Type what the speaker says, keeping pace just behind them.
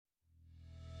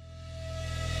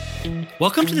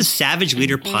Welcome to the Savage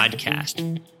Leader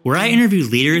Podcast, where I interview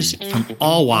leaders from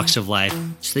all walks of life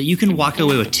so that you can walk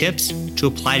away with tips to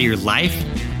apply to your life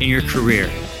and your career.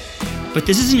 But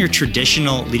this isn't your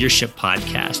traditional leadership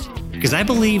podcast, because I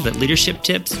believe that leadership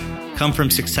tips come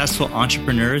from successful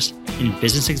entrepreneurs and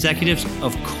business executives,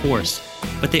 of course,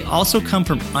 but they also come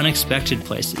from unexpected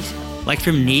places, like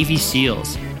from Navy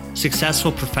SEALs,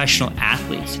 successful professional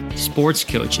athletes, sports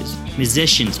coaches,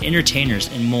 musicians, entertainers,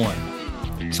 and more.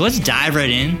 So let's dive right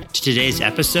in to today's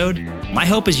episode. My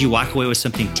hope is you walk away with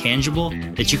something tangible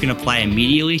that you can apply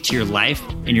immediately to your life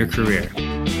and your career.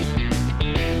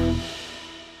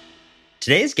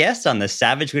 Today's guest on the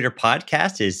Savage Leader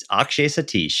Podcast is Akshay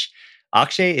Sateesh.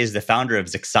 Akshay is the founder of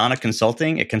Ziksana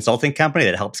Consulting, a consulting company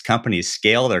that helps companies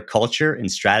scale their culture and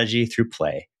strategy through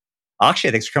play. Akshay,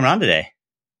 thanks for coming on today.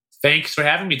 Thanks for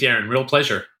having me, Darren. Real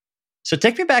pleasure. So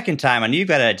take me back in time. I know you've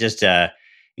got a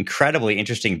incredibly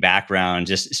interesting background.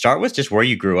 Just start with just where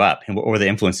you grew up and what were the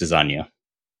influences on you?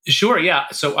 Sure, yeah.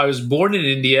 So I was born in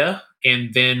India,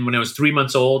 and then when I was 3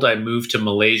 months old, I moved to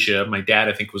Malaysia. My dad,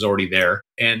 I think, was already there,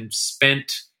 and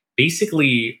spent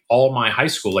basically all my high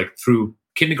school, like through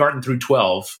kindergarten through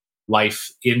 12, life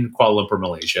in Kuala Lumpur,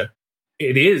 Malaysia.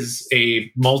 It is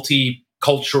a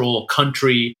multicultural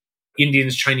country.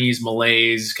 Indians, Chinese,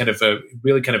 Malays, kind of a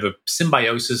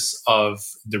symbiosis of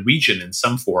the region in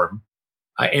some form.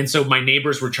 And so my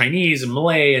neighbors were Chinese and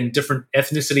Malay and different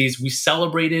ethnicities. We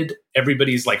celebrated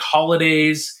everybody's like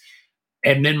holidays.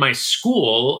 And then my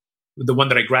school, the one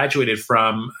that I graduated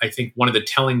from, I think one of the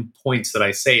telling points that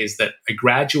I say is that I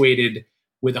graduated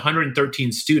with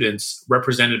 113 students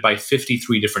represented by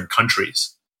 53 different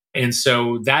countries. And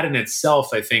so that in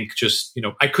itself, I think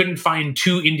I couldn't find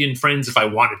two Indian friends if I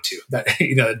wanted to,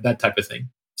 that type of thing.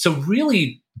 So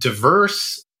really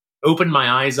diverse, opened my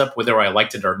eyes up, whether I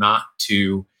liked it or not,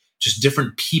 to just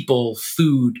different people,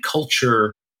 food,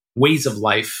 culture, ways of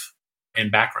life,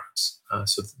 and backgrounds.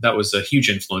 So that was a huge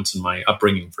influence in my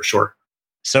upbringing for sure.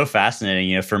 So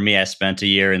fascinating. For me, I spent a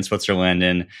year in Switzerland,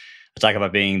 and I talk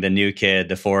about being the new kid,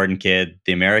 the foreign kid,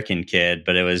 the American kid,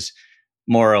 but it was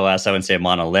more or less, I wouldn't say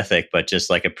monolithic, but just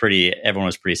like everyone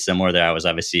was pretty similar there. I was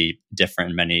obviously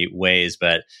different in many ways,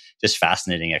 but just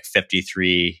fascinating, like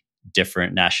 53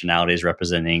 different nationalities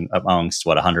representing amongst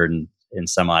 100 and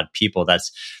some odd people.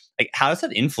 That's like, how has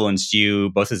that influenced you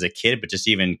both as a kid, but just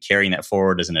even carrying that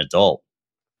forward as an adult?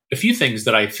 A few things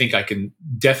that I think I can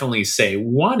definitely say.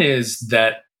 One is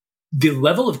that the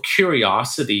level of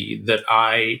curiosity that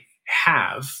I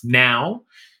have now,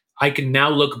 I can now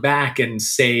look back and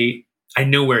say, I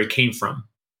know where it came from.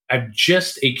 I'm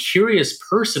just a curious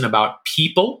person about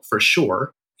people for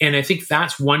sure. And I think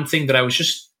that's one thing that I was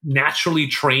just naturally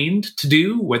trained to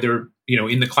do, whether,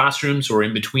 in the classrooms or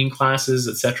in between classes,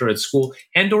 et cetera, at school,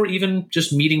 and or even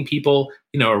just meeting people,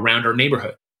 around our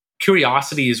neighborhood.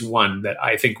 Curiosity is one that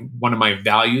I think one of my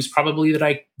values probably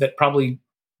that probably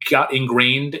got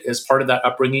ingrained as part of that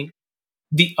upbringing.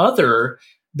 The other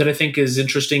that I think is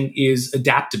interesting is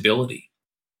adaptability.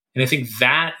 And I think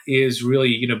that is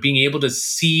really, being able to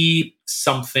see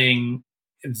something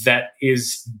that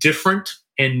is different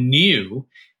and new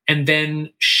and then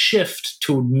shift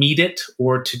to meet it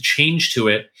or to change to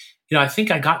it. I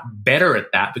think I got better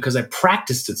at that because I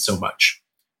practiced it so much.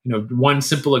 One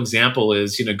simple example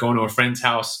is, going to a friend's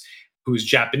house who's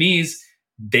Japanese.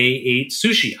 They ate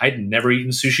sushi. I'd never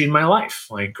eaten sushi in my life,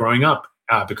 like growing up,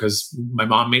 because my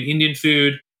mom made Indian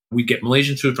food. We'd get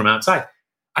Malaysian food from outside.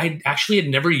 I actually had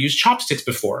never used chopsticks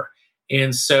before.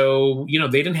 And so,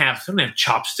 they didn't have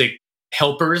chopstick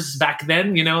helpers back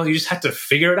then. You just had to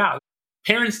figure it out.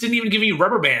 Parents didn't even give me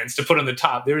rubber bands to put on the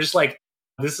top. They were just like,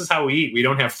 this is how we eat. We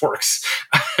don't have forks.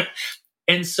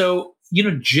 And so,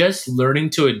 just learning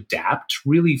to adapt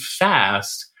really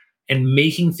fast and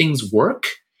making things work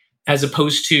as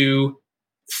opposed to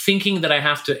thinking that I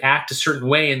have to act a certain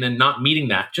way and then not meeting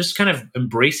that. Just kind of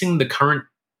embracing the current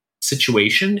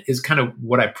situation is kind of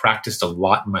what I practiced a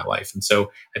lot in my life. And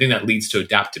so I think that leads to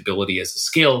adaptability as a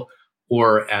skill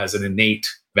or as an innate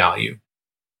value.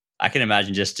 I can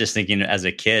imagine just thinking as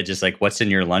a kid, just like what's in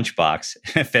your lunchbox,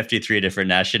 53 different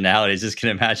nationalities. Just can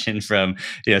imagine from,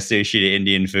 sushi to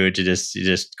Indian food to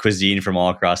just cuisine from all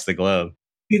across the globe.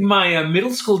 In my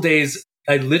middle school days,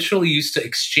 I literally used to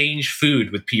exchange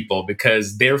food with people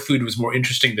because their food was more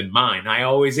interesting than mine. I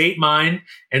always ate mine.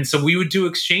 And so we would do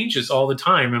exchanges all the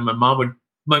time. And my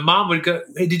mom would go,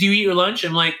 hey, did you eat your lunch?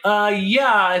 I'm like,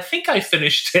 yeah, I think I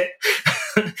finished it.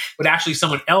 But actually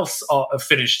someone else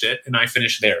finished it and I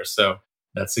finished theirs. So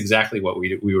that's exactly what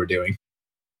we were doing.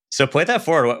 So play that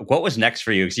forward. What was next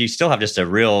for you? Because you still have just a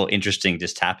real interesting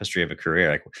tapestry of a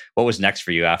career. Like, what was next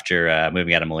for you after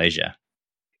moving out of Malaysia?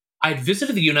 I'd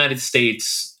visited the United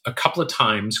States a couple of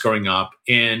times growing up,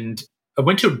 and I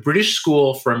went to a British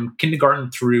school from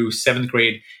kindergarten through seventh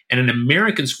grade and an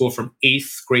American school from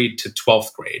eighth grade to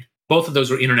 12th grade. Both of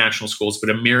those were international schools, but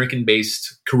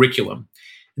American-based curriculum.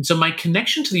 And so my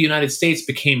connection to the United States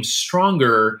became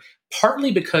stronger,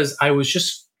 partly because I was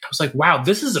like, wow,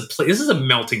 this is a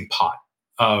melting pot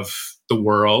of the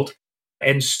world,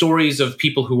 and stories of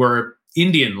people who are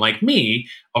Indian like me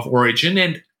of origin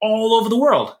and all over the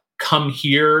world come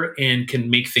here and can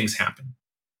make things happen.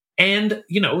 And,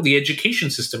 the education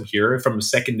system here from a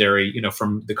secondary,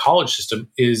 from the college system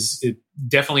is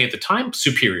definitely at the time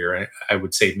superior. I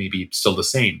would say maybe still the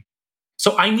same.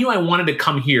 So I knew I wanted to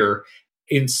come here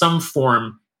in some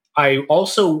form. I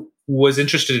also was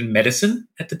interested in medicine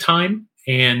at the time.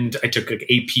 And I took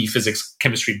AP, physics,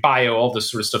 chemistry, bio, all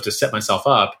this sort of stuff to set myself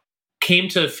up. Came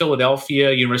to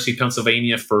Philadelphia, University of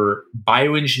Pennsylvania for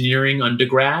bioengineering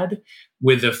undergrad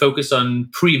with a focus on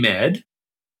pre-med.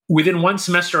 Within one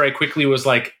semester, I quickly was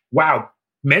like, wow,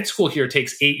 med school here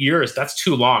takes 8 years. That's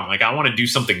too long. Like, I want to do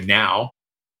something now.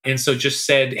 And so just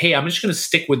said, hey, I'm just going to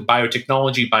stick with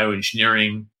biotechnology,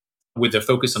 bioengineering with a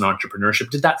focus on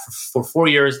entrepreneurship. Did that for 4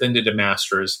 years, then did a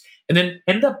master's, and then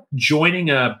ended up joining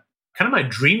kind of my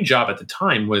dream job at the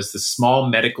time was the small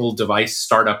medical device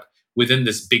startup within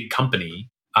this big company,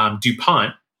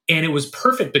 DuPont. And it was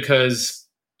perfect because,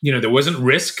 there wasn't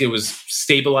risk. It was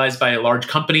stabilized by a large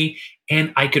company.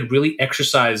 And I could really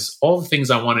exercise all the things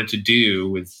I wanted to do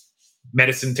with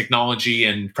medicine, technology,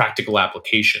 and practical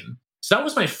application. So that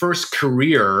was my first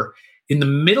career. In the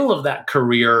middle of that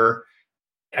career,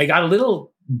 I got a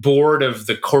little bored of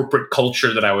the corporate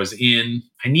culture that I was in.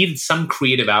 I needed some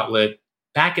creative outlet.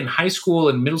 Back in high school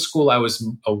and middle school, I was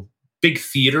a big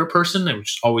theater person. I would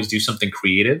just always do something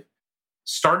creative.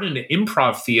 Started an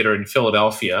improv theater in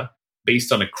Philadelphia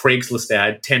based on a Craigslist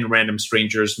ad. 10 random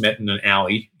strangers met in an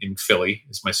alley in Philly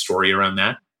is my story around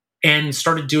that. And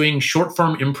started doing short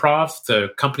form improv. The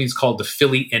company's called the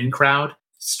Philly N Crowd.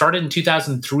 Started in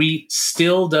 2003,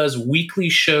 still does weekly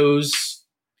shows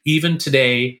even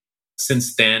today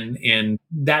since then. And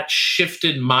that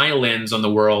shifted my lens on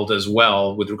the world as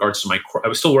well with regards to I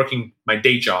was still working my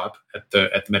day job at the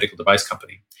medical device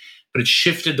company, but it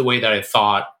shifted the way that I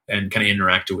thought and kind of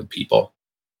interacted with people.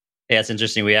 Yeah, it's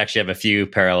interesting. We actually have a few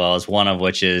parallels, one of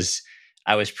which is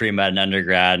I was pre-med in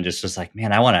undergrad and just was like,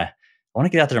 man, I want to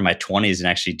get out there in my 20s and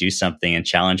actually do something and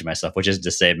challenge myself, which is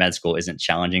to say med school isn't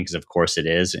challenging because of course it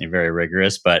is and very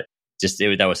rigorous, but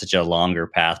that was such a longer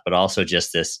path, but also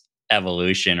just this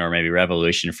evolution or maybe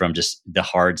revolution from just the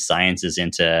hard sciences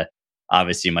into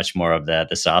obviously much more of the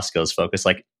soft skills focus.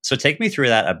 Like, so take me through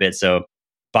that a bit. So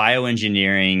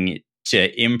bioengineering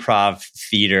to improv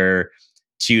theater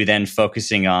to then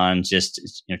focusing on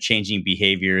just changing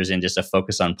behaviors and just a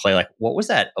focus on play. Like, what was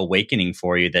that awakening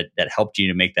for you that helped you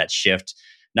to make that shift,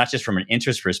 not just from an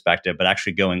interest perspective, but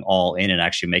actually going all in and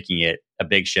actually making it a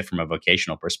big shift from a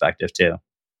vocational perspective too?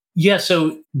 Yeah.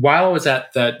 So while I was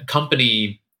at that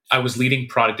company, I was leading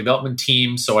product development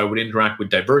teams, so I would interact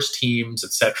with diverse teams,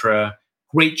 etc.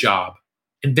 Great job.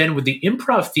 And then with the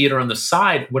improv theater on the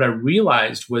side, what I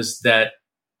realized was that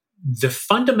the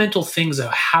fundamental things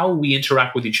of how we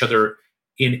interact with each other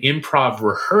in improv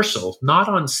rehearsal, not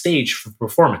on stage for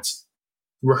performance.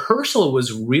 Rehearsal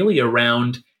was really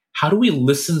around how do we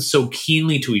listen so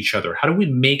keenly to each other? How do we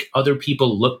make other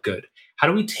people look good? How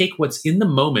do we take what's in the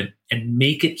moment and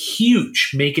make it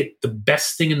huge, make it the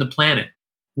best thing in the planet?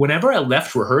 Whenever I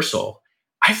left rehearsal,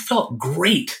 I felt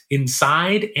great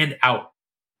inside and out.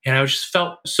 And I just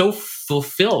felt so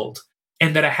fulfilled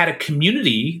and that I had a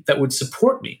community that would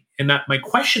support me. And that my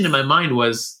question in my mind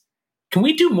was, can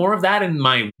we do more of that in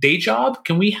my day job?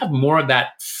 Can we have more of that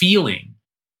feeling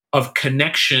of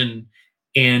connection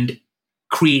and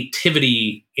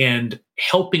creativity and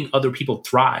helping other people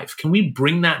thrive? Can we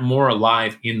bring that more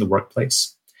alive in the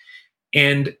workplace?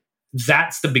 And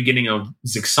that's the beginning of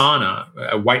Ziksana.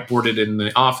 I whiteboarded in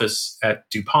the office at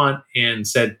DuPont and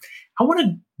said, I want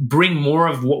to bring more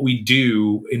of what we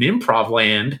do in improv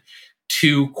land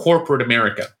to corporate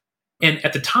America. And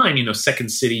at the time, Second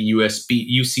City,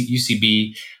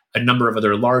 UCB, a number of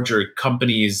other larger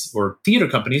companies or theater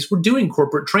companies were doing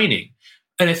corporate training.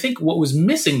 And I think what was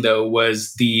missing, though,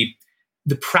 was the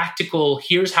practical,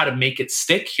 here's how to make it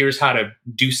stick. Here's how to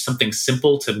do something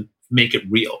simple to make it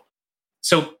real.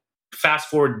 So fast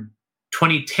forward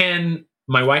 2010,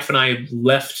 my wife and I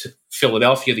left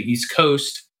Philadelphia, the East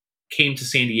Coast, came to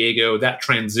San Diego. That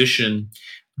transition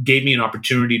gave me an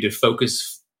opportunity to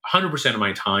focus 100% of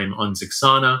my time on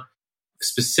Ziksana,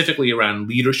 specifically around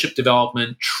leadership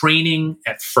development, training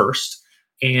at first.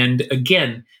 And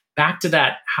again, back to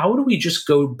that, how do we just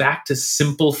go back to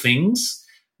simple things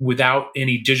without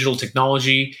any digital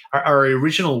technology? Our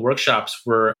original workshops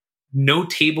were no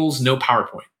tables, no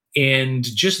PowerPoint. And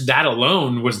just that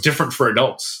alone was different for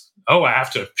adults. Oh, I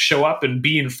have to show up and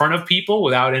be in front of people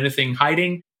without anything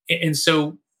hiding. And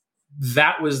so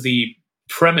that was the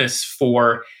premise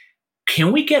for,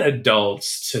 can we get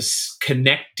adults to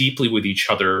connect deeply with each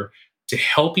other, to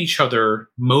help each other,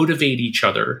 motivate each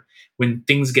other when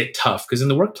things get tough? Because in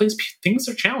the workplace, things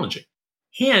are challenging.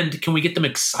 And can we get them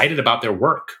excited about their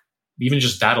work? Even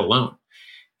just that alone.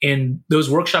 And those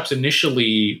workshops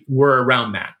initially were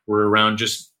around that, were around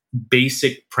just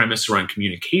basic premise around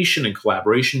communication and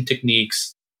collaboration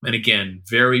techniques. And again,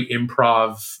 very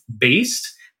improv based,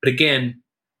 but again,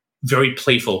 very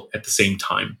playful at the same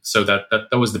time. So that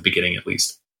was the beginning, at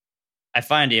least. I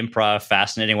find improv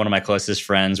fascinating. One of my closest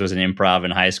friends was an improv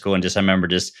in high school. And I remember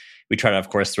we try to, of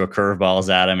course, throw curveballs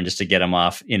at him and just to get him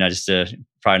off, just to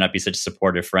probably not be such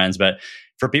supportive friends. But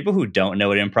for people who don't know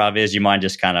what improv is, you mind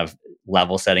just kind of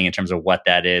level setting in terms of what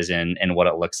that is and what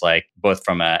it looks like, both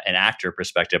from an actor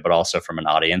perspective, but also from an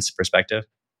audience perspective?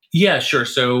 Yeah, sure.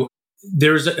 So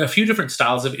there's a few different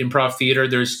styles of improv theater.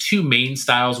 There's two main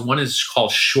styles. One is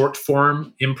called short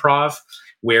form improv,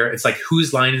 where it's like,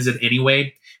 whose line is it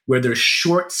anyway? Where there's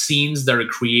short scenes that are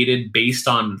created based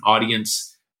on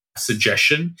audience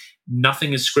suggestion.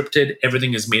 Nothing is scripted.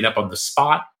 Everything is made up on the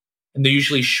spot. And they're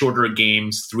usually shorter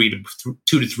games, 2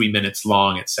 to 3 minutes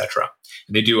long, etc.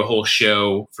 And they do a whole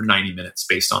show for 90 minutes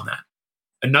based on that.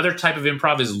 Another type of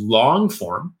improv is long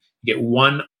form. You get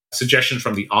one suggestion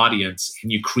from the audience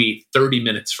and you create 30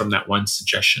 minutes from that one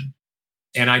suggestion.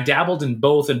 And I dabbled in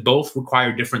both, and both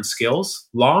require different skills.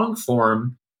 Long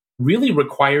form really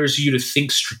requires you to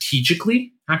think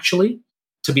strategically, actually,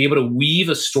 to be able to weave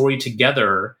a story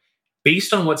together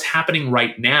based on what's happening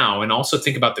right now, and also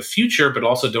think about the future, but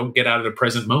also don't get out of the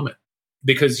present moment,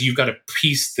 because you've got to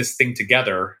piece this thing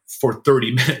together for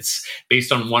 30 minutes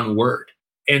based on one word.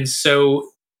 And so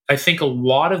I think a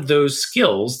lot of those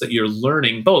skills that you're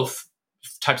learning, both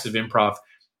types of improv,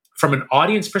 from an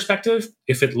audience perspective,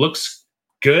 if it looks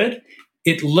good,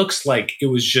 it looks like it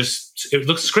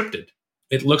looks scripted.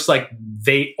 It looks like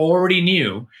they already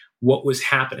knew what was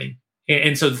happening.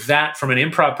 And so that, from an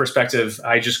improv perspective,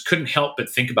 I just couldn't help but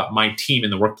think about my team in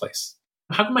the workplace.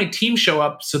 How can my team show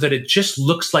up so that it just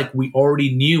looks like we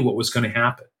already knew what was going to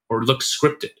happen, or looks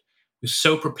scripted? We're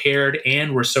so prepared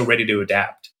and we're so ready to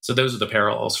adapt. So those are the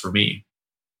parallels for me.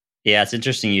 Yeah, it's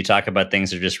interesting. You talk about things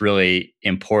that are just really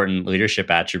important leadership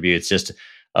attributes, just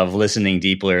of listening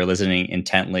deeply or listening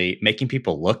intently, making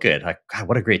people look good. Like, God,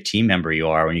 what a great team member you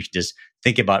are when you just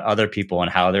think about other people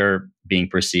and how they're being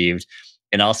perceived.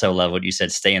 And also love what you said,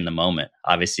 stay in the moment.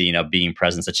 Obviously, being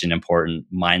present, such an important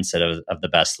mindset of the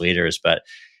best leaders, but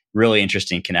really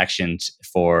interesting connections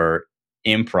for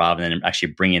improv and then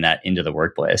actually bringing that into the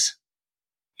workplace.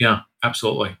 Yeah,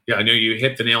 absolutely. Yeah, I know you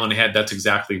hit the nail on the head. That's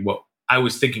exactly what I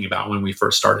was thinking about when we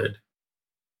first started.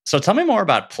 So tell me more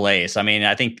about plays. I mean,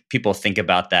 I think people think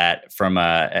about that from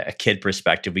a kid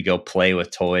perspective. We go play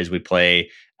with toys. We play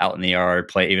out in the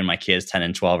yard, even my kids 10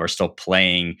 and 12 are still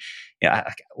playing.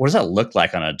 Yeah, what does that look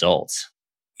like on adults?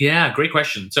 Yeah, great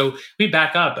question. So let me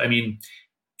back up. I mean,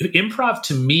 improv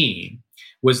to me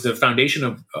was the foundation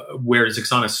of where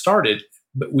Ziksana started,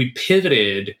 but we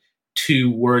pivoted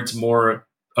towards more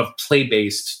of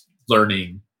play-based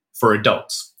learning for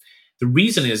adults. The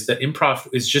reason is that improv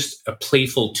is just a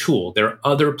playful tool. There are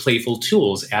other playful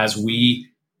tools, as we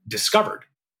discovered.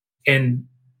 And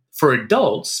for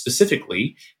adults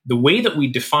specifically, the way that we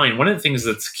define, one of the things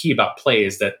that's key about play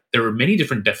is that there are many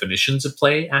different definitions of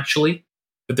play, actually.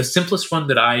 But the simplest one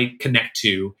that I connect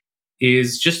to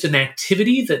is just an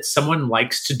activity that someone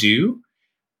likes to do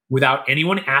without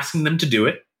anyone asking them to do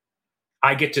it.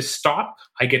 I get to stop,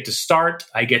 I get to start,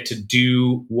 I get to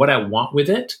do what I want with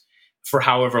it for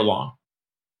however long.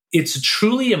 It's a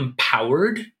truly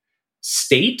empowered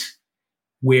state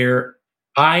where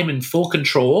I'm in full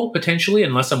control, potentially,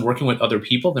 unless I'm working with other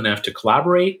people, then I have to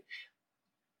collaborate.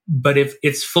 But if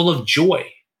it's full of joy,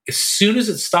 as soon as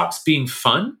it stops being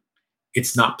fun,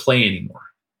 it's not play anymore.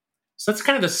 So that's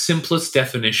kind of the simplest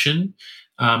definition,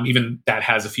 even that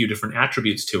has a few different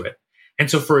attributes to it. And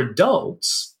so for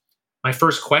adults, my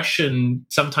first question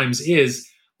sometimes is,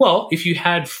 well, if you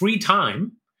had free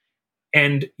time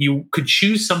and you could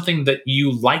choose something that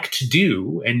you like to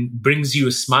do and brings you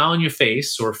a smile on your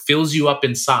face or fills you up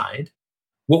inside,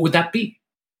 what would that be?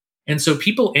 And so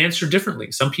people answer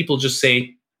differently. Some people just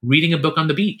say, reading a book on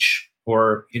the beach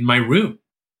or in my room,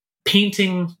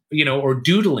 painting, or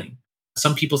doodling.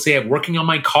 Some people say I'm working on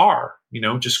my car,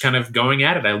 just kind of going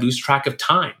at it. I lose track of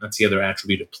time. That's the other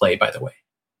attribute of play, by the way.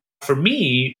 For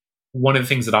me, one of the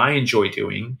things that I enjoy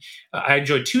doing, I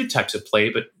enjoy two types of play,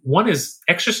 but one is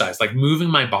exercise, like moving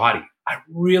my body. I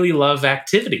really love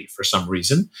activity for some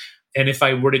reason. And if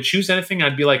I were to choose anything,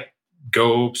 I'd be like,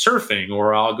 go surfing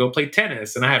or I'll go play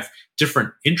tennis. And I have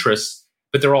different interests,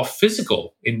 but they're all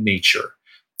physical in nature.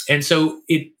 And so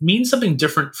it means something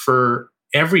different for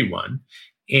everyone.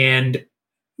 And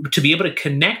to be able to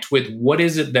connect with what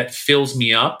is it that fills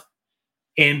me up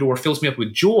and or fills me up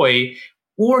with joy,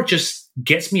 or just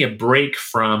gets me a break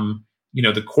from,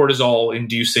 the cortisol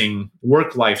inducing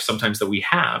work life sometimes that we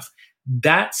have.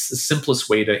 That's the simplest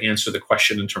way to answer the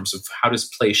question in terms of how does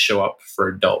play show up for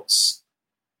adults.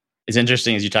 It's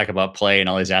interesting as you talk about play and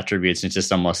all these attributes, it's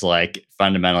just almost like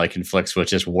fundamentally conflicts with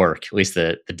just work, at least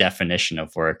the definition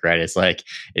of work, right? It's like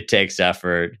it takes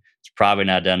effort. It's probably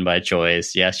not done by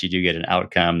choice. Yes, you do get an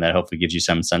outcome that hopefully gives you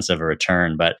some sense of a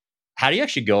return. But how do you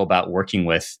actually go about working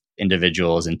with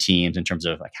individuals and teams in terms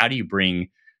of like, how do you bring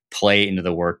play into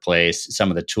the workplace? Some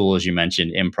of the tools you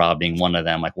mentioned, improv being one of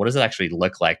them. Like, what does it actually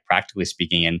look like, practically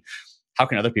speaking? And how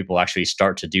can other people actually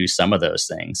start to do some of those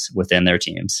things within their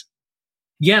teams?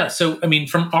 Yeah. So,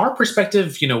 from our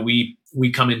perspective, we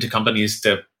come into companies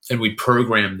and we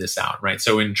program this out, right?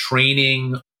 So in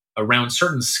training around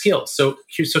certain skills. So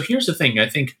here's the thing. I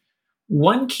think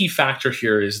one key factor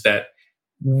here is that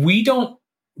we don't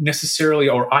necessarily,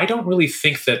 or I don't really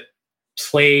think that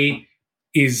play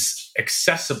is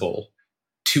accessible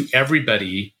to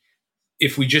everybody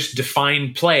if we just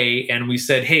define play and we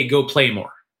said, hey, go play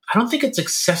more. I don't think it's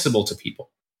accessible to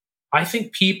people. I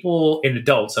think people and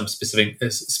adults, I'm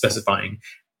specifying,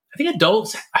 I think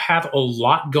adults have a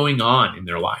lot going on in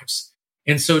their lives.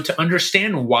 And so to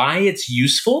understand why it's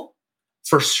useful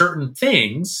for certain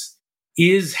things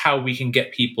is how we can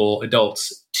get people,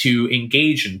 adults, to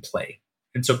engage in play.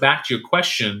 And so back to your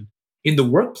question, in the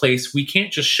workplace, we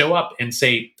can't just show up and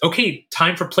say, okay,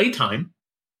 time for playtime.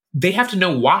 They have to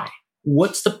know why.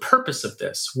 What's the purpose of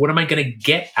this? What am I going to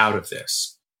get out of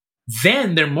this?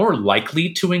 Then they're more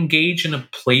likely to engage in a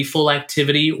playful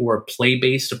activity or a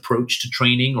play-based approach to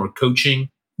training or coaching.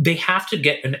 They have to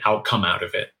get an outcome out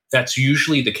of it. That's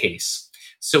usually the case.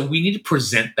 So we need to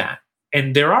present that.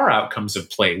 And there are outcomes of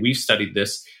play. We've studied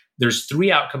this. There's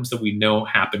 3 outcomes that we know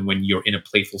happen when you're in a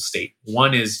playful state.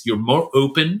 One is you're more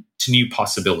open to new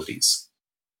possibilities.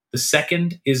 The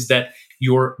second is that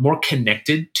you're more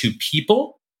connected to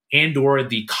people and or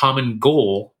the common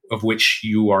goal of which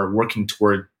you are working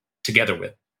toward together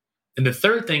with. And the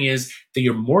third thing is that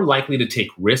you're more likely to take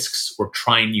risks or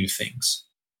try new things.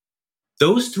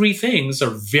 Those 3 things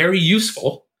are very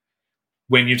useful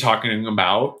when you're talking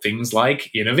about things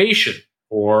like innovation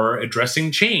or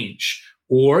addressing change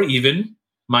or even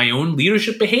my own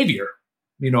leadership behavior.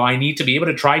 I need to be able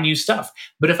to try new stuff.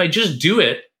 But if I just do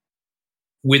it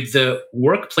with the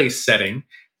workplace setting,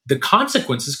 the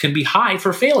consequences can be high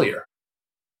for failure.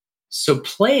 So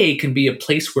play can be a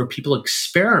place where people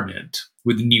experiment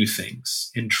with new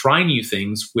things and try new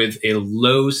things with a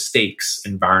low stakes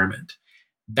environment.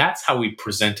 That's how we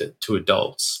present it to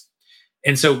adults.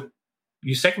 And so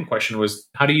your second question was,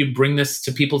 how do you bring this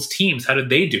to people's teams? How did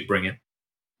they bring it?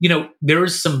 There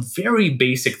is some very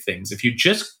basic things. If you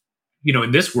just,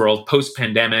 in this world,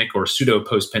 post-pandemic or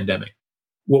pseudo-post-pandemic,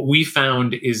 what we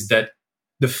found is that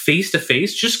the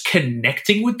face-to-face, just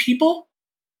connecting with people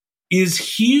is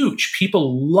huge.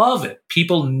 People love it.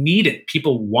 People need it.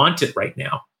 People want it right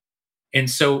now. And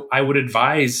so I would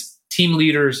advise team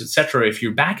leaders, et cetera, if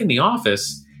you're back in the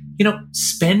office,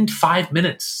 spend 5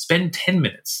 minutes, spend 10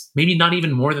 minutes, maybe not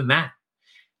even more than that,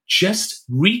 just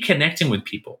reconnecting with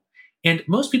people. And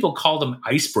most people call them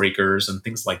icebreakers and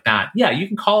things like that. Yeah, you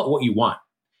can call it what you want,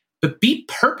 but be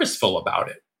purposeful about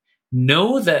it.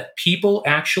 Know that people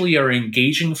actually are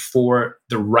engaging for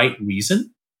the right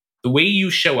reason. The way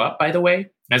you show up, by the way,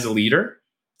 as a leader,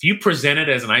 if you present it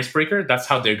as an icebreaker, that's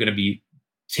how they're going to be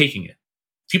taking it.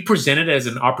 If you present it as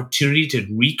an opportunity to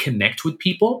reconnect with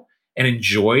people and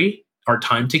enjoy our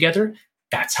time together,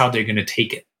 that's how they're going to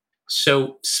take it.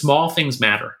 So small things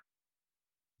matter.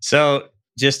 So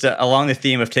just along the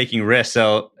theme of taking risks,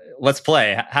 so let's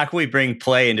play. How can we bring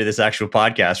play into this actual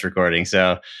podcast recording?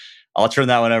 So I'll turn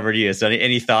that one over to you. So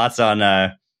any thoughts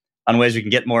on ways we can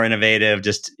get more innovative,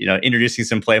 just introducing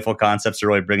some playful concepts to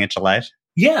really bring it to life?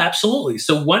 Yeah, absolutely.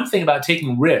 So one thing about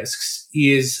taking risks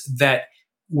is that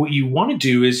what you want to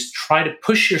do is try to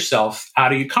push yourself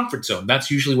out of your comfort zone. That's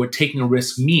usually what taking a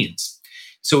risk means.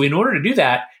 So in order to do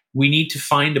that, we need to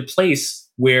find a place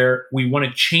where we want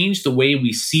to change the way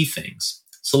we see things.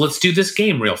 So let's do this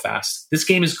game real fast. This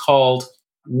game is called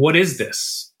what is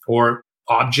this? Or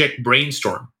object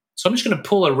brainstorm. So I'm just going to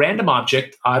pull a random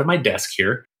object out of my desk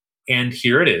here. And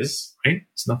here it is, right?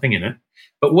 There's nothing in it.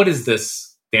 But what is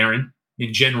this, Darren?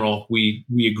 In general, we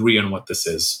agree on what this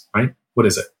is, right? What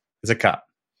is it? It's a cup.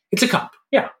 It's a cup.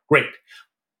 Yeah, great.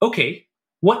 Okay,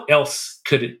 what else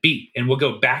could it be? And we'll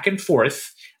go back and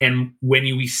forth. And when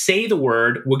we say the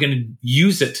word, we're going to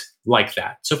use it like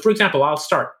that. So for example, I'll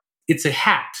start. It's a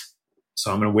hat.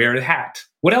 So I'm going to wear a hat.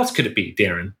 What else could it be,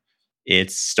 Darren?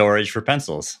 It's storage for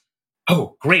pencils.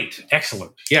 Oh, great.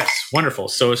 Excellent. Yes, wonderful.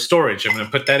 So a storage. I'm going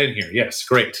to put that in here. Yes,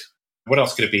 great. What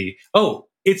else could it be? Oh,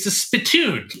 it's a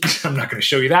spittoon. I'm not going to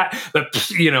show you that, but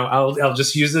I'll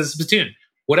just use this spittoon.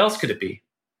 What else could it be?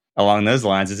 Along those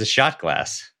lines, it's a shot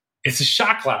glass. It's a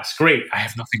shot glass. Great. I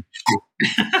have nothing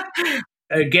to do.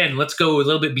 Again, let's go a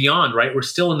little bit beyond, right? We're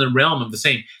still in the realm of the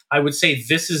same. I would say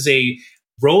this is a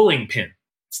rolling pin.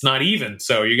 It's not even.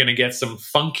 So you're going to get some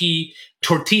funky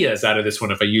tortillas out of this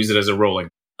one if I use it as a rolling.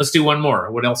 Let's do one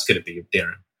more. What else could it be,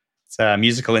 Darren? It's a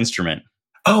musical instrument.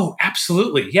 Oh,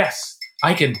 absolutely. Yes.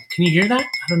 Can you hear that?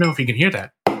 I don't know if you can hear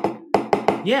that.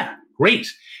 Yeah, great.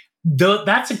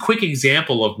 That's a quick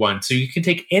example of one. So you can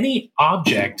take any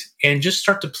object and just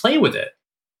start to play with it.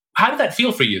 How did that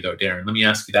feel for you, though, Darren? Let me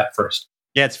ask you that first.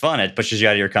 Yeah, it's fun. It pushes you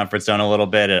out of your comfort zone a little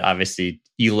bit. Obviously,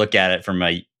 you look at it from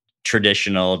a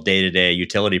traditional day-to-day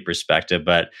utility perspective,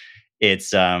 but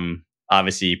it's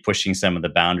obviously pushing some of the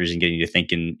boundaries and getting you to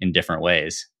think in different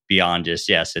ways beyond just,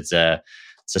 yes, it's a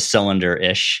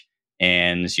cylinder-ish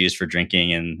and it's used for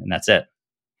drinking and that's it.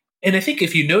 And I think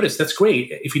if you notice, that's great.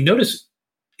 If you notice,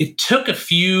 it took a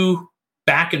few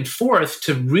back and forth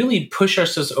to really push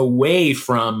ourselves away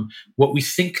from what we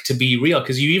think to be real.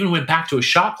 Because you even went back to a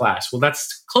shot glass. Well,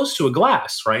 that's close to a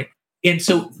glass, right? And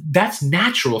so that's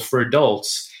natural for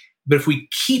adults. But if we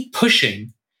keep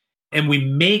pushing and we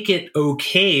make it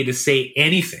okay to say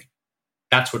anything,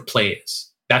 that's what play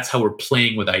is. That's how we're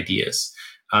playing with ideas.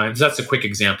 So that's a quick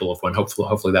example of one.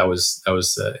 Hopefully that was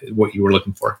what you were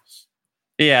looking for.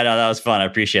 Yeah, no, that was fun. I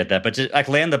appreciate that. But just like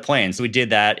land the plane. So we did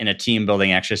that in a team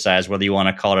building exercise, whether you want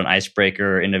to call it an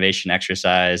icebreaker, innovation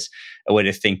exercise, a way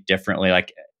to think differently.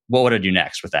 Like, what would I do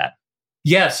next with that?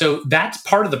 Yeah, so that's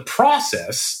part of the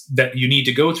process that you need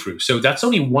to go through. So that's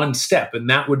only one step, and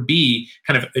that would be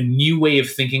kind of a new way of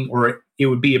thinking, or it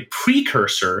would be a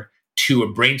precursor to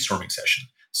a brainstorming session.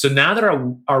 So now that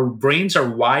our brains are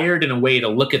wired in a way to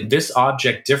look at this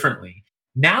object differently,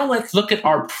 now let's look at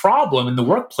our problem in the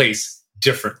workplace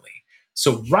differently.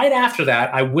 So right after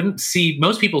that,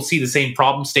 most people see the same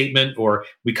problem statement, or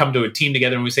we come to a team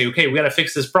together and we say, okay, we got to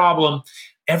fix this problem.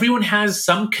 Everyone has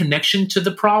some connection to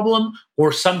the problem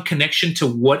or some connection to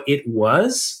what it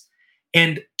was.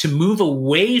 And to move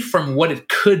away from what it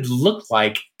could look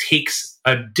like takes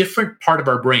a different part of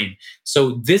our brain.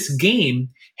 So this game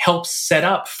helps set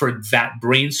up for that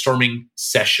brainstorming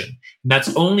session. And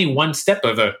that's only one step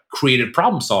of a creative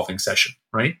problem-solving session,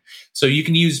 right? So you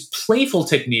can use playful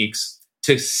techniques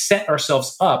to set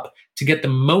ourselves up to get the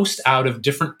most out of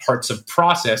different parts of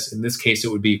process. In this case,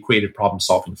 it would be creative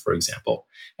problem-solving, for example.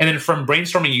 And then from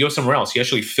brainstorming, you go somewhere else. You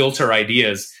actually filter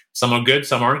ideas. Some are good,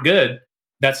 some aren't good.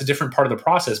 That's a different part of the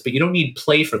process, but you don't need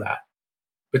play for that.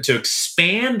 But to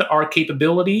expand our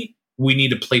capability, we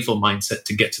need a playful mindset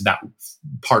to get to that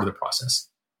part of the process.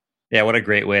 Yeah, what a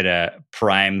great way to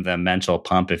prime the mental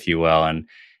pump, if you will. And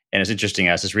it's interesting.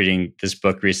 I was just reading this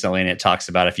book recently, and it talks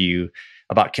about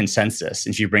about consensus.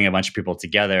 If you bring a bunch of people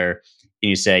together and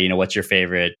you say, what's your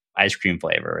favorite ice cream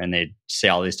flavor? And they say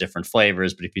all these different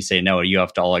flavors. But if you say, no, you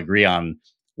have to all agree on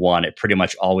one, it pretty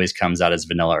much always comes out as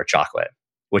vanilla or chocolate,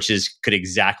 which could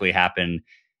exactly happen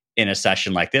in a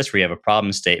session like this, where you have a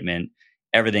problem statement,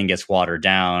 everything gets watered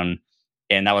down.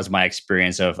 And that was my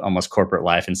experience of almost corporate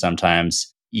life. And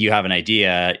sometimes you have an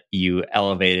idea, you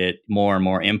elevate it, more and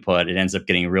more input, it ends up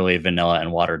getting really vanilla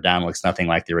and watered down. It looks nothing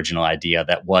like the original idea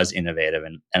that was innovative.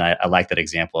 And I like that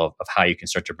example of how you can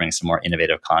start to bring some more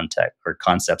innovative content or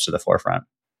concepts to the forefront.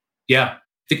 Yeah.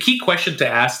 The key question to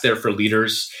ask there for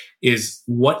leaders is,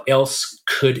 what else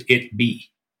could it be?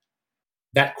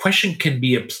 That question can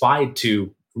be applied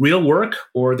to real work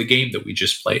or the game that we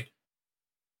just played.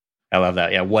 I love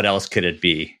that. Yeah. What else could it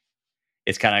be?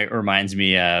 It kind of reminds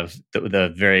me of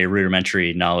the very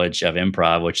rudimentary knowledge of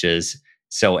improv, which is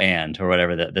or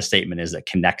whatever the statement is that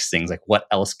connects things. Like, what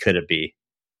else could it be?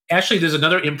 Actually, there's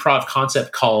another improv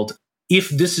concept called, if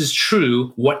this is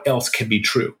true, what else can be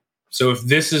true? So if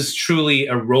this is truly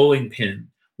a rolling pin,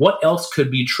 what else could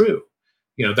be true?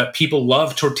 That people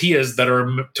love tortillas that are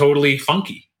totally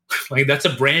funky. Like, that's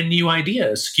a brand new idea,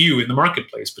 a SKU in the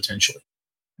marketplace, potentially.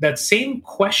 That same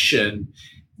question,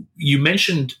 you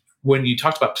mentioned when you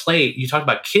talked about play, you talked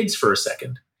about kids for a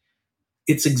second.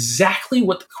 It's exactly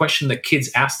what the question that kids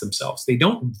ask themselves. They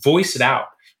don't voice it out.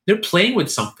 They're playing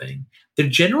with something. They're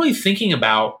generally thinking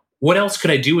about, what else could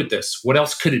I do with this? What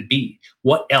else could it be?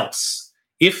 What else?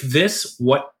 If this,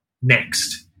 what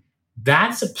next?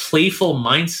 That's a playful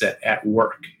mindset at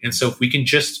work. And so if we can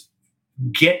just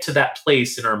get to that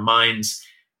place in our minds,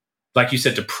 like you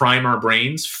said, to prime our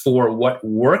brains for what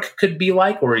work could be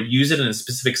like or use it in a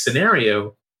specific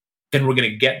scenario, then we're going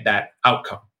to get that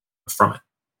outcome from it.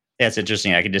 Yeah, it's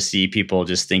interesting. I could just see people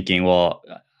just thinking, well,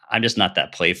 I'm just not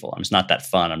that playful. I'm just not that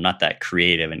fun. I'm not that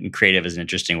creative. And creative is an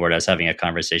interesting word. I was having a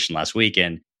conversation last week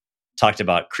and talked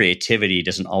about creativity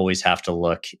doesn't always have to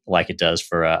look like it does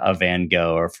for a Van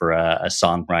Gogh or for a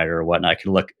songwriter or whatnot. It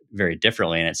can look very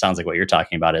differently. And it sounds like what you're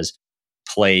talking about is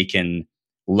play can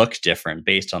look different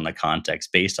based on the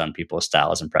context, based on people's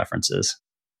styles and preferences.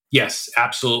 Yes,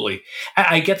 absolutely.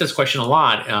 I get this question a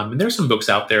lot. And there's some books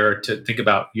out there to think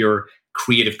about your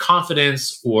creative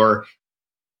confidence, or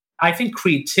I think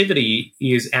creativity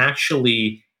is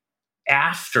actually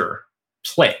after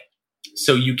play.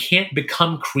 So you can't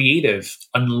become creative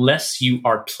unless you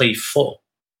are playful.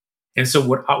 And so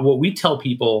what we tell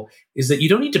people is that you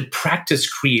don't need to practice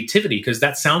creativity because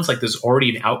that sounds like there's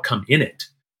already an outcome in it.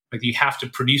 Like you have to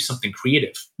produce something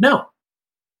creative. No.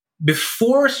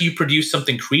 Before you produce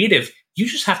something creative, you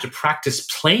just have to practice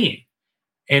playing.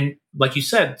 And like you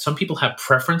said, some people have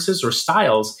preferences or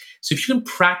styles. So if you can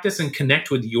practice and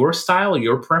connect with your style,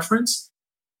 your preference,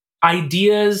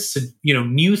 ideas,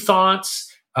 new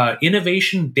thoughts,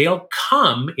 innovation, they'll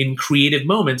come in creative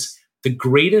moments. The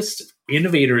greatest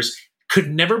innovators could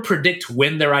never predict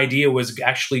when their idea was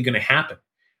actually going to happen.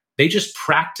 They just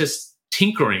practiced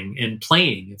tinkering and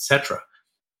playing, etc.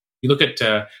 You look at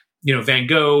Van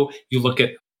Gogh, you look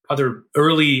at other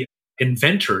early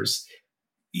inventors,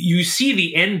 you see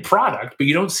the end product, but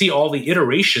you don't see all the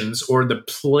iterations or the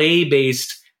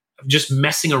play-based just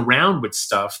messing around with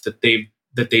stuff that they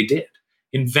did.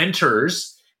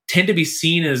 Inventors tend to be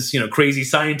seen as, crazy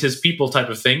scientist people type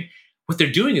of thing. What they're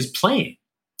doing is playing.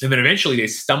 And then eventually they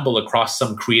stumble across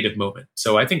some creative moment.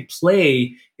 So I think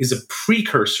play is a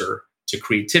precursor to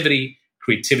creativity,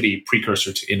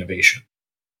 precursor to innovation.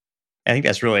 I think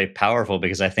that's really powerful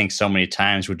because I think so many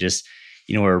times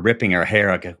we're ripping our hair.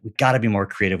 Like, we got to be more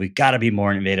creative. We got to be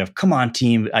more innovative. Come on,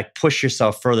 team. Like, push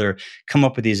yourself further. Come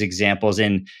up with these examples.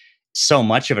 And so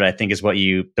much of it, I think, is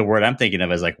the word I'm thinking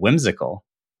of is like whimsical.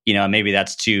 Maybe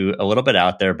that's a little bit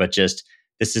out there, but just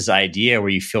this idea where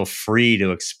you feel free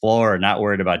to explore, not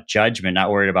worried about judgment,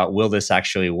 not worried about, will this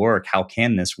actually work? How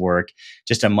can this work?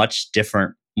 Just a much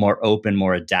different, more open,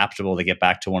 more adaptable, to get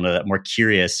back to one of the more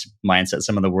curious mindset,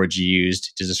 some of the words you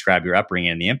used to describe your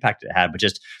upbringing and the impact it had, but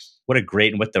just what a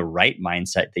great and what the right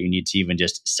mindset that you need to even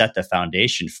just set the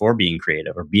foundation for being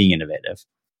creative or being innovative.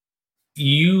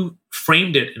 You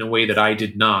framed it in a way that I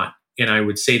did not. And I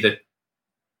would say that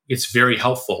it's very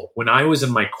helpful. When I was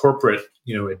in my corporate,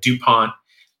 at DuPont,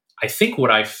 I think what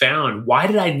I found, why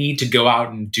did I need to go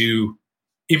out and do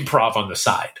improv on the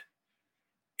side?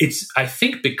 I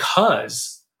think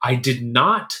because I did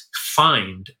not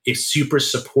find a super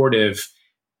supportive,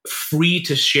 free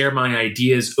to share my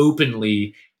ideas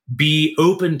openly, be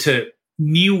open to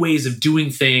new ways of doing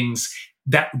things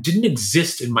that didn't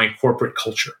exist in my corporate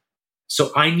culture.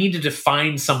 So I needed to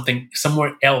find something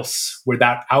somewhere else where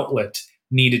that outlet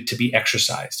needed to be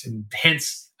exercised. And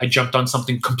hence, I jumped on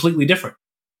something completely different.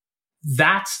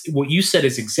 That's what you said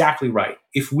is exactly right.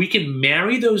 If we can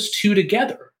marry those two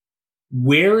together,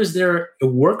 where is there a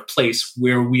workplace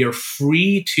where we are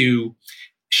free to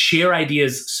share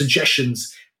ideas,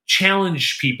 suggestions,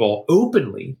 challenge people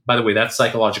openly? By the way, that's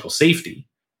psychological safety.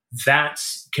 That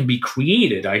can be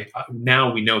created.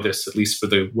 Now we know this, at least for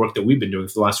the work that we've been doing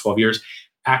for the last 12 years.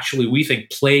 Actually, we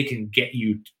think play can get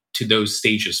you to those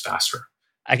stages faster.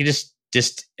 I can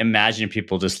just imagine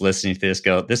people just listening to this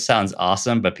go, this sounds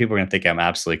awesome, but people are going to think I'm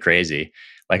absolutely crazy.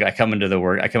 Like I come into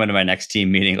my next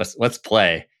team meeting, let's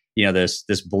play. There's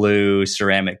this blue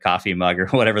ceramic coffee mug or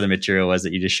whatever the material was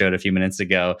that you just showed a few minutes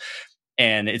ago.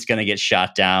 And it's going to get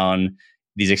shot down.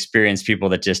 These experienced people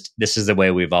that this is the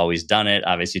way we've always done it.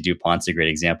 Obviously, DuPont's a great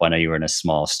example. I know you were in a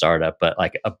small startup, but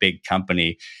like a big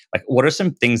company, like what are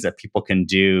some things that people can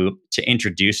do to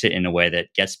introduce it in a way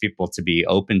that gets people to be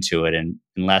open to it and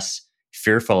less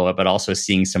fearful of it, but also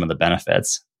seeing some of the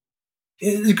benefits?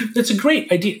 It's a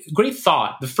great idea, great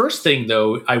thought. The first thing,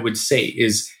 though, I would say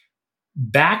is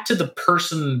back to the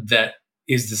person that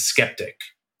is the skeptic,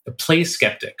 the play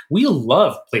skeptic. We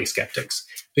love play skeptics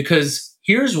because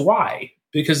here's why.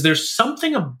 Because there's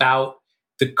something about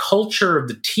the culture of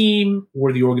the team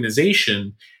or the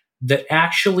organization that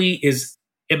actually is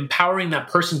empowering that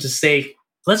person to say,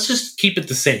 let's just keep it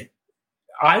the same.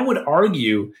 I would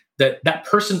argue that that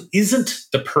person isn't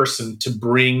the person to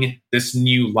bring this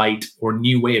new light or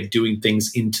new way of doing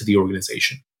things into the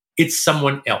organization. It's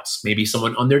someone else. Maybe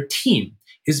someone on their team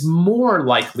is more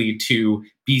likely to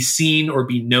be seen or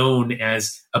be known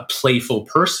as a playful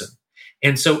person.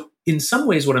 And so in some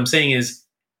ways, what I'm saying is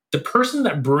the person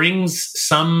that brings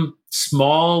some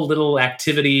small little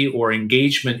activity or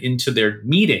engagement into their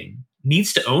meeting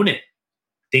needs to own it.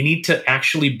 They need to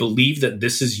actually believe that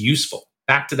this is useful.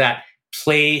 Back to that,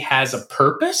 play has a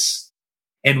purpose.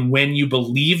 And when you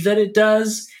believe that it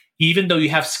does, even though you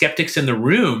have skeptics in the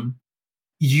room,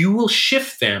 you will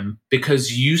shift them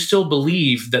because you still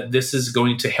believe that this is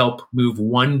going to help move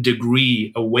 1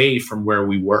 degree away from where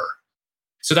we were.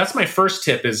 So that's my first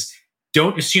tip is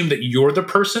don't assume that you're the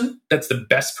person that's the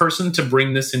best person to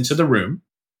bring this into the room.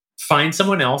 Find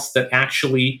someone else that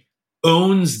actually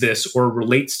owns this or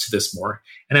relates to this more.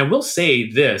 And I will say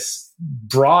this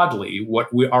broadly,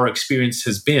 our experience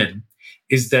has been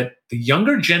is that the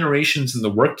younger generations in the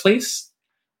workplace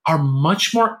are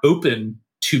much more open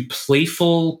to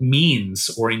playful means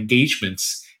or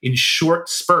engagements in short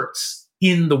spurts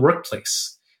in the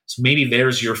workplace. So maybe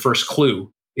there's your first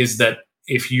clue is that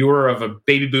if you're of a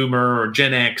baby boomer or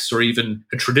Gen X or even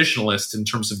a traditionalist in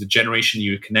terms of the generation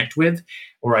you connect with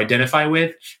or identify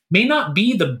with, may not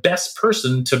be the best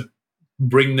person to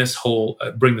bring this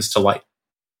to light.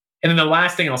 And then the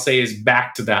last thing I'll say is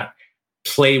back to that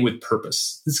play with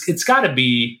purpose. It's got to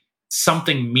be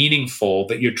something meaningful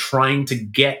that you're trying to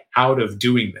get out of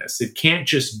doing this. It can't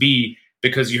just be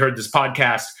because you heard this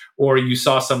podcast or you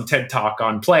saw some TED Talk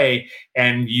on play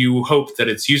and you hope that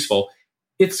it's useful.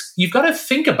 You've got to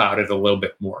think about it a little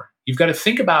bit more. You've got to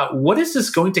think about what is this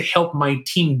going to help my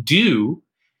team do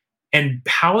and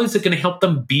how is it going to help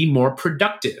them be more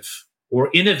productive or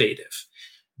innovative?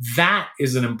 That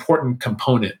is an important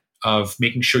component of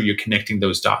making sure you're connecting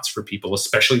those dots for people,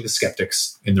 especially the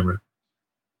skeptics in the room.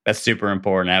 That's super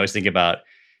important. I always think about,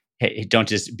 hey, don't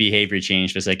just behavior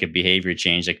change for the sake of behavior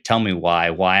change. Like, tell me why.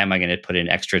 Why am I going to put in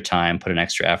extra time, put in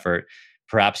extra effort,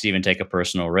 perhaps even take a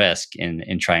personal risk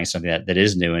in trying something that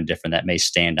is new and different that may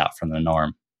stand out from the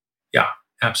norm? Yeah,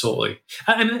 absolutely.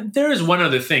 And there is one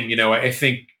other thing, I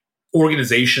think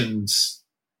organizations,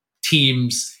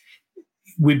 teams,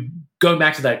 going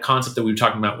back to that concept that we were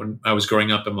talking about when I was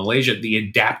growing up in Malaysia, the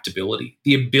adaptability,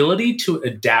 the ability to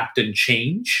adapt and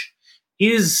change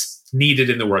is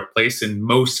needed in the workplace in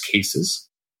most cases.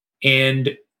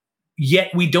 And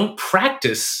yet we don't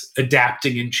practice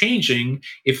adapting and changing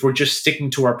if we're just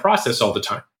sticking to our process all the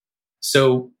time.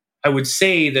 So I would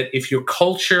say that if your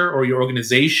culture or your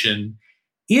organization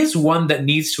is one that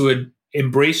needs to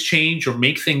embrace change or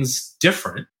make things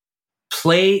different,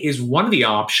 play is one of the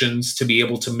options to be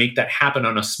able to make that happen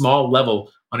on a small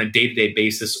level on a day-to-day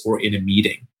basis or in a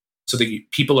meeting. So that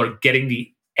people are getting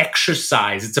the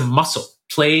exercise. It's a muscle.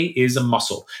 Play is a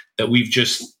muscle that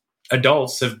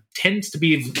adults tends to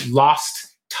be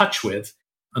lost touch with.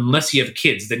 Unless you have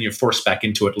kids, then you're forced back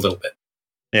into it a little bit.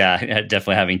 Yeah,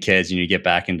 definitely having kids, you get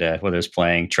back into whether it's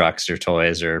playing trucks or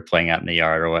toys or playing out in the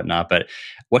yard or whatnot. But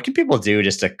what can people do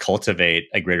just to cultivate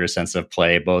a greater sense of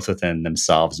play, both within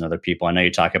themselves and other people? I know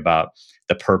you talk about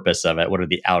the purpose of it. What are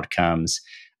the outcomes?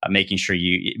 Making sure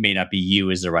it may not be you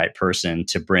as the right person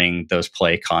to bring those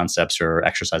play concepts or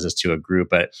exercises to a group,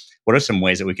 but what are some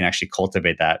ways that we can actually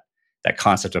cultivate that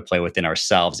concept of play within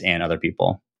ourselves and other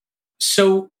people?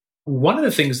 So one of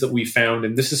the things that we found,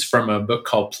 and this is from a book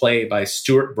called Play by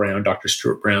Stuart Brown, Dr.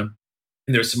 Stuart Brown,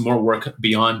 and there's some more work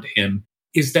beyond him,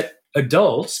 is that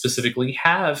adults specifically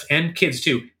and kids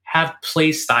too, have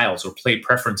play styles or play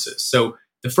preferences. So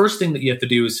the first thing that you have to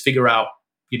do is figure out,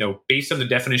 based on the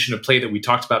definition of play that we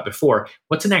talked about before,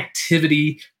 what's an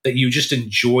activity that you just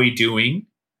enjoy doing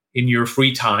in your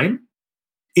free time?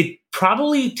 It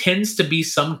probably tends to be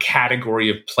some category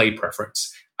of play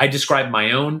preference. I describe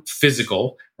my own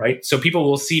physical, right? So people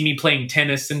will see me playing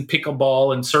tennis and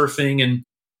pickleball and surfing and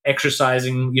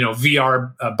exercising,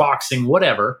 VR, boxing,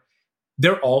 whatever.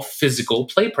 They're all physical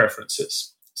play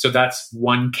preferences. So that's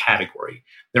one category.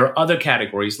 There are other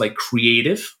categories like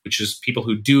creative, which is people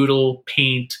who doodle,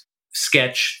 paint,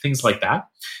 sketch, things like that.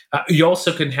 You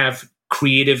also can have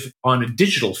creative on a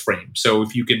digital frame. So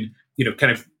if you can,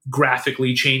 kind of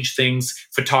graphically change things,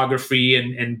 photography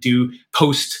and do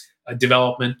post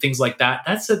development, things like that.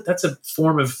 That's a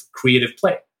form of creative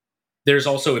play. There's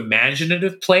also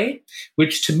imaginative play,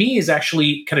 which to me is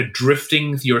actually kind of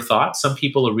drifting your thoughts. Some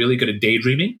people are really good at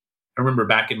daydreaming. I remember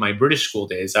back in my British school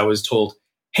days, I was told,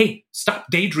 hey, stop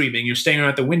daydreaming. You're staring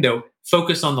out the window.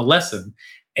 Focus on the lesson.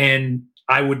 And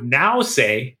I would now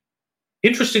say,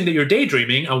 interesting that you're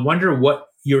daydreaming. I wonder what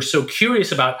you're so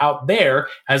curious about out there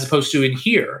as opposed to in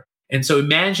here. And so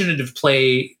imaginative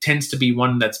play tends to be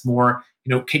one that's more,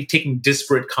 taking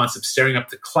disparate concepts, staring up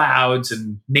the clouds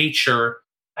and nature.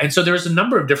 And so there's a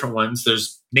number of different ones.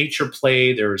 There's nature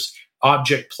play, there's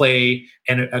object play,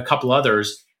 and a couple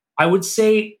others. I would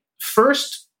say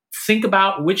first, think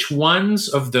about which ones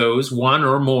of those, one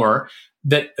or more,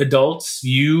 that adults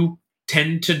you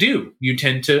tend to do, you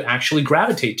tend to actually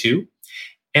gravitate to.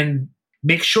 And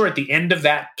make sure at the end of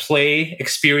that play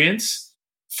experience,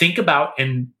 think about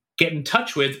and get in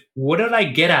touch with, what did I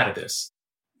get out of this?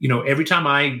 Every time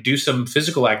I do some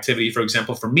physical activity, for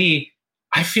example, for me,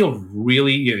 I feel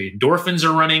really, the endorphins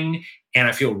are running and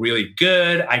I feel really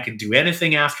good. I can do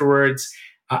anything afterwards.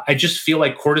 I just feel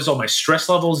like cortisol, my stress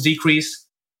levels decrease.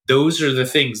 Those are the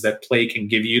things that play can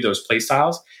give you, those play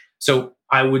styles. So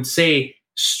I would say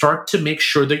start to make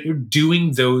sure that you're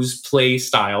doing those play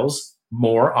styles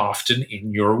more often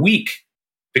in your week.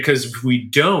 Because if we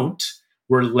don't,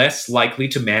 we're less likely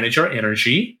to manage our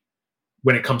energy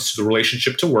when it comes to the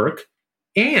relationship to work.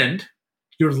 And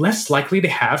you're less likely to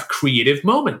have creative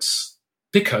moments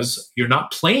because you're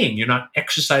not playing, you're not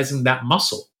exercising that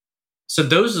muscle. So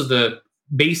those are the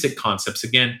basic concepts.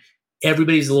 Again,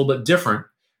 everybody's a little bit different.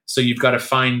 So you've got to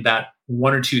find that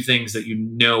one or two things that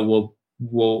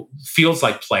will feels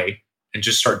like play and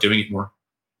just start doing it more.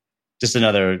 Just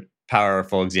another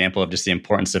powerful example of just the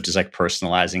importance of just like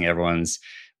personalizing everyone's,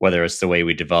 whether it's the way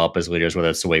we develop as leaders, whether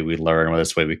it's the way we learn, whether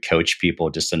it's the way we coach people,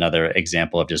 just another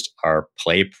example of just our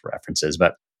play preferences.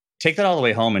 But take that all the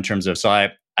way home in terms of, so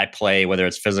I play, whether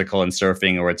it's physical and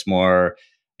surfing, or it's more,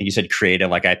 I think you said creative,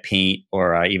 like I paint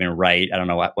or I even write. I don't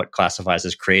know what classifies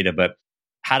as creative, but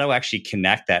how to actually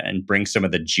connect that and bring some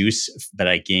of the juice that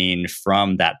I gain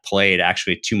from that play to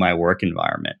actually to my work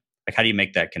environment. Like, how do you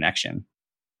make that connection?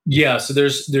 Yeah, so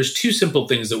there's two simple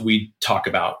things that we talk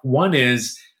about. One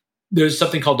is there's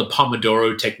something called the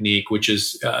Pomodoro technique, which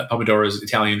is Pomodoro is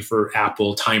Italian for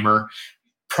apple timer.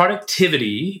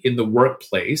 Productivity in the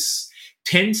workplace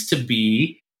tends to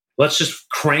be, let's just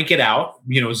crank it out,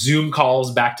 Zoom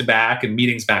calls back to back and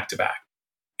meetings back to back.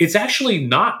 It's actually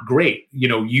not great.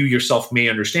 You yourself may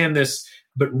understand this,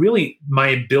 but really my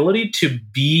ability to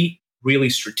be really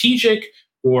strategic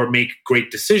or make great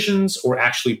decisions or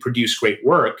actually produce great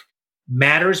work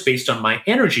matters based on my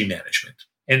energy management.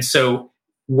 And so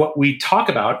what we talk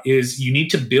about is you need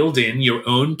to build in your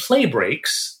own play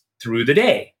breaks through the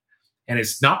day. And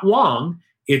it's not long.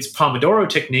 It's Pomodoro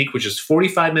technique, which is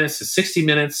 45 minutes to 60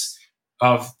 minutes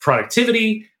of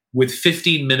productivity with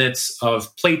 15 minutes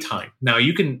of playtime. Now,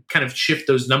 you can kind of shift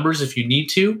those numbers if you need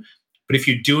to, but if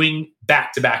you're doing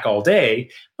back-to-back all day,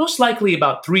 most likely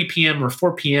about 3 p.m. or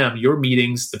 4 p.m., your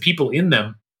meetings, the people in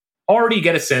them, already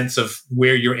get a sense of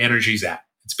where your energy's at.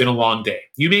 It's been a long day.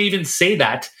 You may even say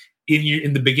that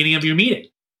in the beginning of your meeting.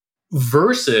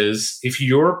 Versus if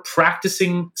you're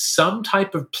practicing some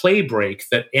type of play break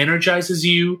that energizes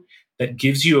you, that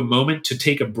gives you a moment to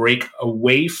take a break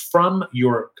away from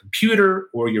your computer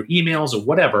or your emails or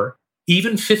whatever,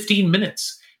 even 15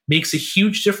 minutes makes a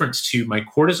huge difference to my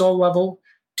cortisol level,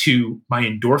 to my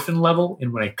endorphin level.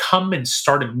 And when I come and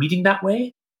start a meeting that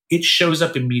way, it shows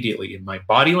up immediately in my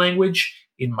body language,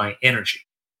 in my energy.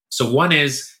 So one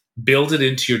is build it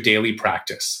into your daily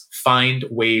practice. Find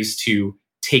ways to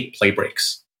take play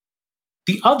breaks.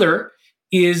 The other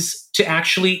is to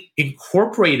actually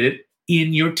incorporate it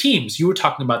in your teams. You were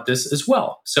talking about this as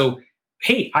well. So,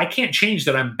 hey, I can't change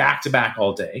that I'm back to back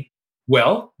all day.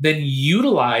 Well, then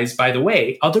utilize, by the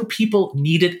way, other people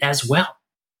need it as well.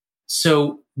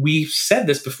 So we've said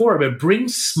this before, but bring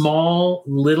small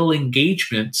little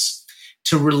engagements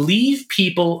to relieve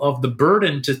people of the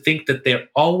burden to think that they're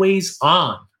always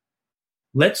on.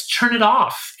 Let's turn it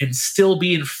off and still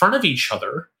be in front of each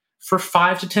other for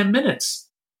 5 to 10 minutes.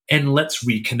 And let's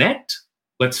reconnect.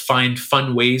 Let's find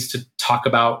fun ways to talk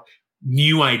about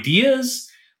new ideas.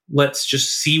 Let's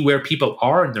just see where people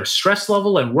are in their stress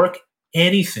level and work.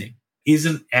 Anything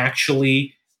isn't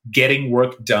actually getting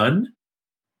work done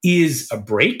is a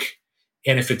break.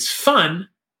 And if it's fun,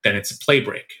 then it's a play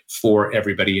break for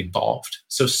everybody involved.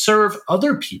 So serve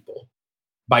other people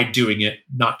by doing it,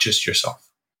 not just yourself.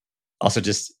 Also,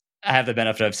 just I have the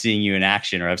benefit of seeing you in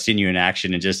action, or I've seen you in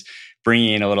action, and just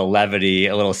bringing in a little levity,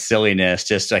 a little silliness,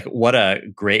 just like what a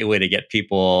great way to get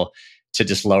people to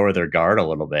just lower their guard a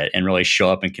little bit and really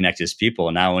show up and connect as people.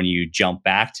 And now when you jump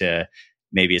back to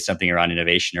maybe it's something around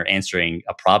innovation or answering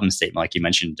a problem statement, like you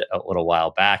mentioned a little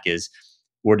while back, is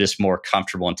we're just more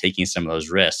comfortable in taking some of those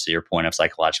risks, to your point of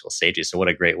psychological safety. So what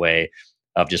a great way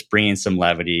of just bringing some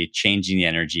levity, changing the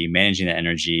energy, managing the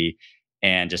energy,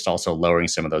 and just also lowering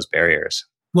some of those barriers.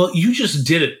 Well, you just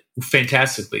did it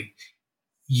fantastically.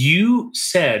 You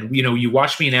said, you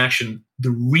watched me in action.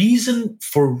 The reason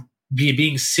for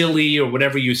being silly or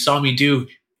whatever you saw me do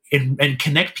and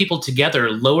connect people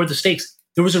together, lower the stakes,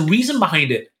 there was a reason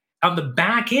behind it. On the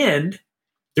back end,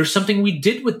 there's something we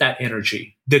did with that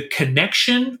energy. The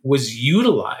connection was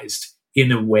utilized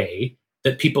in a way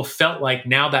that people felt like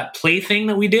now that play thing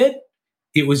that we did,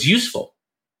 it was useful.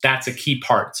 That's a key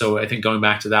part. So I think going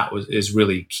back to that is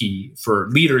really key for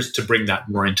leaders to bring that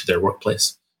more into their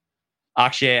workplace.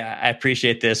 Akshay, I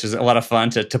appreciate this. It was a lot of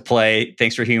fun to play.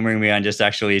 Thanks for humoring me on just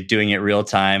actually doing it real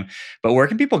time. But where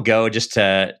can people go just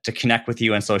to connect with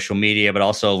you on social media, but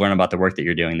also learn about the work that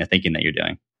you're doing, the thinking that you're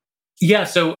doing? Yeah,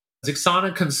 so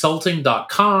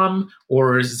ZiksanaConsulting.com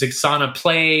or Ziksana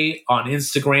Play on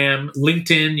Instagram,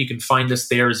 LinkedIn. You can find us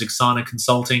there, Ziksana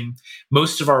Consulting.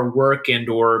 Most of our work and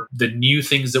or the new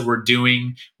things that we're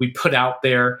doing, we put out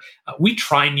there. We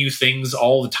try new things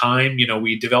all the time.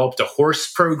 We developed a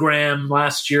horse program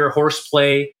last year,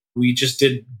 horseplay. We just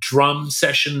did drum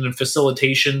session and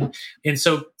facilitation. And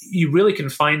so you really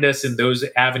can find us in those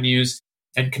avenues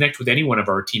and connect with any one of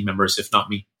our team members, if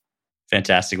not me.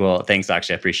 Fantastic. Well, thanks,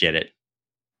 Akshay. I appreciate it.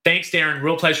 Thanks, Darren.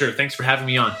 Real pleasure. Thanks for having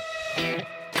me on.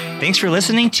 Thanks for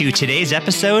listening to today's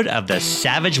episode of the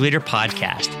Savage Leader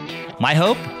Podcast. My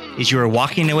hope is you are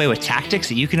walking away with tactics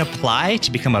that you can apply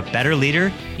to become a better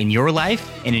leader in your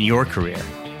life and in your career.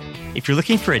 If you're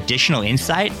looking for additional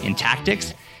insight and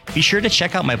tactics, be sure to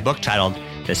check out my book titled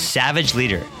The Savage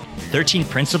Leader, 13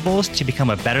 Principles to Become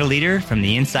a Better Leader from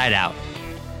the Inside Out.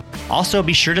 Also,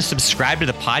 be sure to subscribe to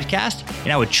the podcast,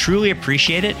 and I would truly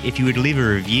appreciate it if you would leave a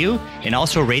review and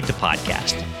also rate the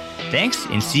podcast. Thanks,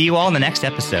 and see you all in the next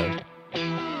episode.